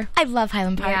live there. I love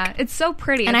Highland Park. Yeah, it's so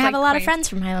pretty. And it's I have like a lot quaint. of friends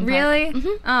from Highland Park. Really?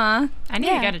 Mm-hmm. I need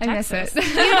to go to Texas. I miss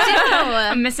it. You do.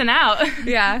 I'm missing out.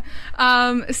 Yeah.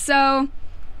 So,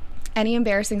 any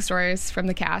embarrassing stories from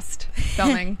the cast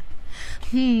filming?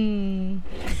 I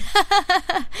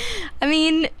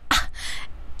mean,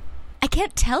 I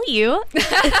can't tell you.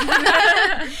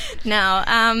 No.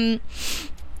 I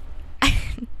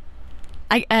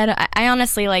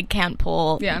honestly like can't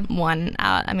pull one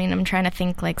out. I mean, I'm trying to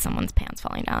think like someone's pants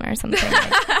falling down or something.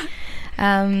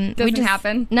 Doesn't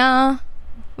happen. No.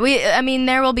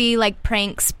 There will be like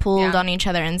pranks pulled on each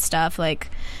other and stuff. Like,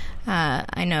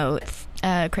 I know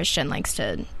Christian likes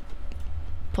to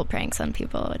pull pranks on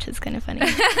people, which is kind of funny.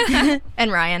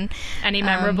 And Ryan. Any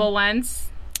memorable ones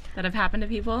that have happened to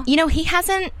people? You know, he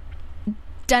hasn't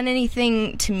done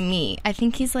anything to me. I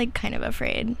think he's like kind of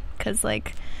afraid because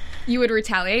like you would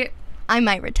retaliate. I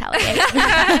might retaliate.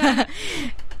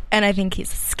 And I think he's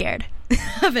scared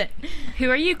of it. Who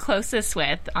are you closest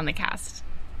with on the cast?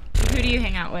 Who do you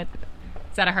hang out with?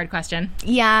 Is that a hard question?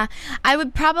 Yeah, I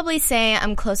would probably say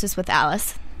I'm closest with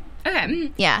Alice.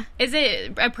 Okay. Yeah. Is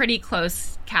it a pretty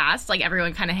close cast? Like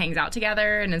everyone kind of hangs out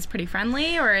together and is pretty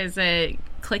friendly, or is it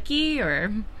cliquey,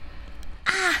 or?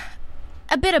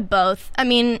 A bit of both. I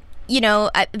mean, you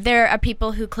know, there are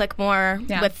people who click more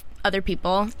with other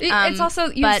people. It's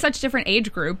also you have such different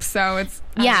age groups, so it's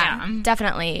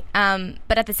definitely.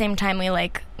 But at the same time,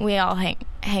 we all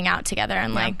hang out together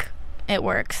and like it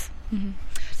works. Mm-hmm.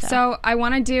 So I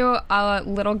want to do a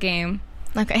little game.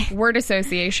 Okay. Word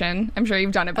association. I'm sure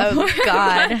you've done it before. Oh,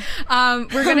 God.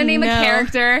 We're going to name a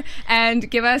character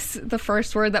and give us the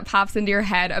first word that pops into your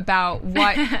head about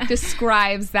what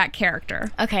describes that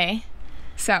character. Okay.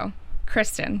 So,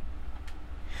 Kristen.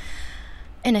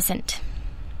 Innocent.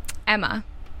 Emma.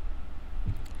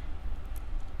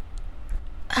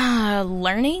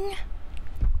 Learning.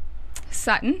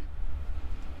 Sutton.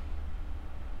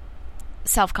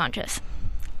 Self-conscious.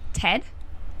 Ted.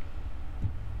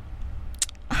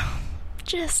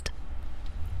 Just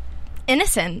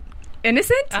innocent.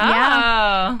 Innocent?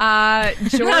 Oh.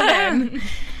 Jordan.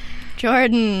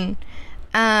 Jordan.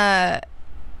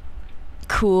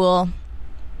 Cool.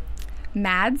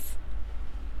 Mads?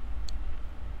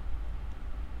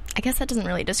 I guess that doesn't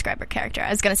really describe her character. I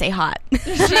was going to say hot. She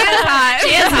is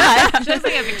hot. She looks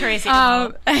like a Victoria's Secret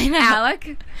model. I know.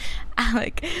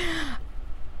 Alec?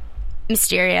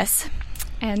 Mysterious.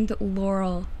 And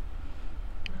Laurel.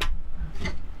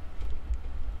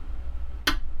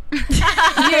 You.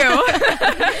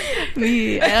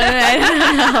 Me. I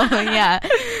don't know. Yeah.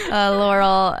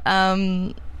 Laurel.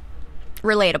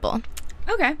 Relatable.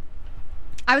 Okay.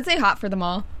 I would say hot for them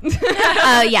all.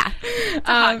 Yeah. You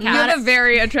have a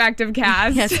very attractive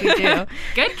cast. Yes, we do.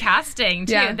 Good casting,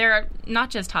 too. Yeah. They're not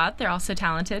just hot, they're also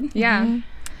talented. Yeah. Mm-hmm.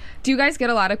 Do you guys get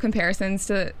a lot of comparisons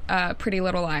to Pretty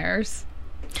Little Liars?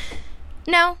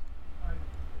 No.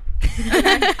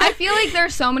 I feel like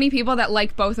there's so many people that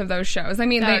like both of those shows. I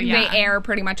mean, they yeah. air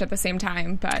pretty much at the same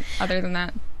time, but other than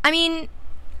that. I mean,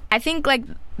 I think, like,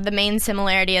 the main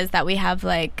similarity is that we have,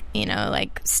 like, you know,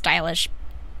 like, stylish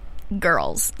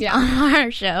girls on our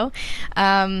show.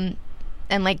 And,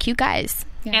 like, cute guys.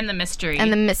 Yeah. And the mystery.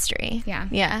 Yeah.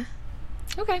 Yeah.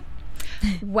 Okay.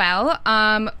 Well,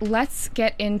 let's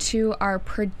get into our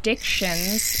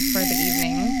predictions for the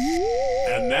evening.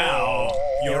 And now,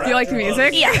 Do you like the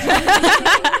music? Yeah.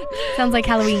 Sounds like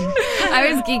Halloween. I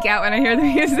always geek out when I hear the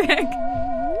music.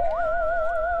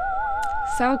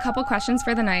 So, a couple questions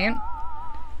for the night.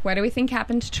 What do we think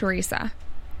happened to Teresa?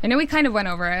 I know we kind of went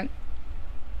over it.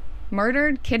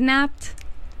 Murdered? Kidnapped?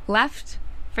 Left?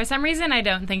 For some reason, I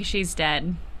don't think she's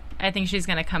dead. I think she's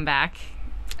going to come back.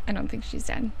 I don't think she's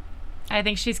dead. I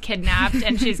think she's kidnapped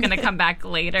and she's going to come back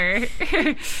later.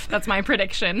 That's my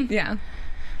prediction. Yeah.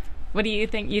 What do you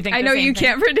think? You think? I know you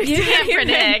can't predict. You can't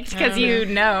predict because you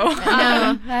know.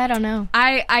 No, I don't know.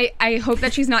 I hope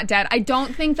that she's not dead. I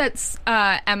don't think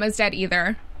that Emma's dead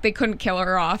either. They couldn't kill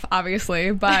her off,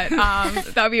 obviously, but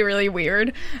that would be really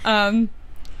weird.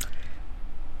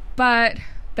 But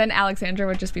then Alexandra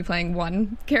would just be playing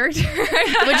one character.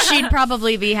 Which she'd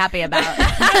probably be happy about.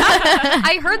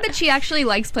 I heard that she actually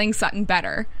likes playing Sutton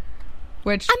better.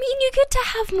 Which I mean, you get to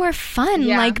have more fun.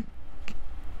 Yeah. Like,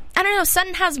 I don't know,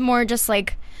 Sutton has more just,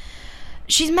 like,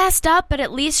 she's messed up, but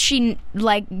at least she,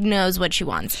 like, knows what she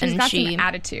wants. she's and got she, some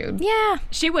attitude. yeah,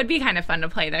 She would be kind of fun to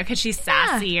play though because she's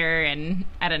sassier and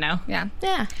I don't know. Yeah.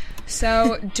 yeah.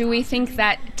 So, do we think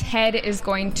that Ted is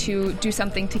going to do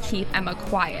something to keep Emma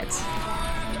quiet?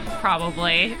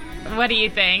 Probably. What do you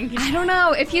think? I don't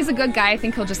know. If he's a good guy, I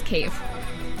think he'll just cave.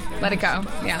 Let it go.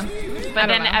 Yeah. But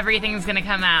then know. everything's gonna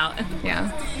come out.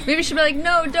 Yeah. Maybe she'll be like,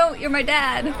 no, don't. You're my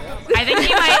dad. I think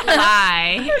he might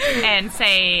lie and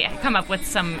come up with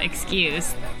some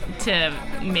excuse to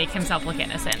make himself look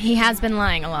innocent. He has been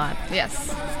lying a lot.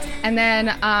 Yes. And then,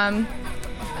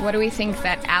 what do we think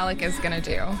that Alec is going to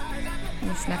do in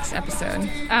this next episode?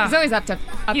 Oh. He's always up to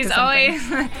He's something. always.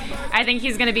 I think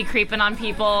he's going to be creeping on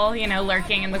people,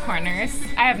 lurking in the corners.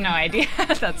 I have no idea.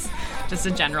 That's just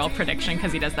a general prediction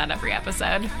because he does that every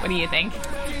episode. What do you think?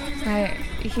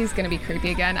 He's going to be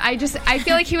creepy again. I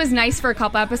feel like he was nice for a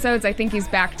couple episodes. I think he's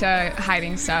back to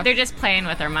hiding stuff. They're just playing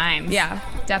with our minds. Yeah,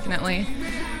 definitely.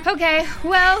 Okay,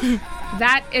 well,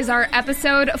 that is our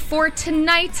episode for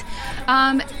tonight.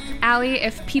 Allie,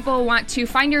 if people want to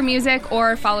find your music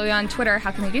or follow you on Twitter,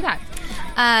 how can they do that?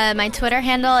 My Twitter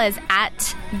handle is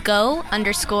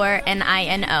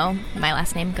 @go_NINO. My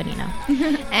last name, Godino.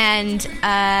 And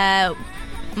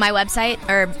my website,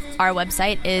 or our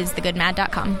website, is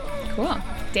thegoodmad.com. Cool.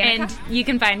 Danica? And you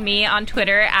can find me on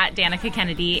Twitter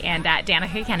 @DanicaKennedy and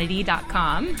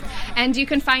DanicaKennedy.com. And you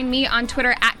can find me on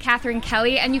Twitter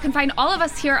 @KatherineKelly. And you can find all of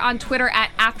us here on Twitter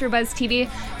 @AfterBuzz TV.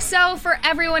 So for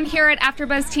everyone here at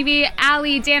AfterBuzz TV,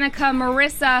 Allie, Danica,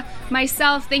 Marissa,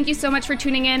 myself, thank you so much for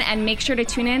tuning in. And make sure to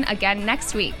tune in again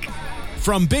next week.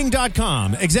 From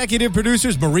Bing.com, executive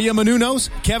producers Maria Menounos,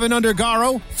 Kevin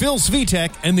Undergaro, Phil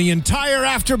Svitek, and the entire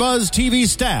AfterBuzz TV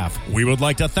staff, we would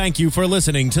like to thank you for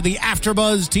listening to the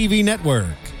AfterBuzz TV network.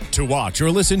 To watch or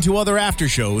listen to other after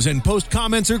shows and post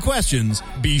comments or questions,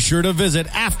 be sure to visit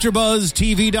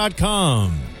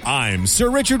AfterBuzzTV.com. I'm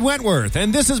Sir Richard Wentworth,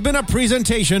 and this has been a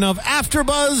presentation of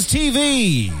AfterBuzz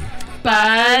TV.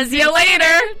 Buzz you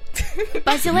later!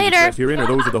 Buzz you later. Herein are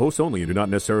those of the hosts only and do not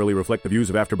necessarily reflect the views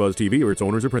of AfterBuzz TV or its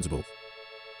owners or principals.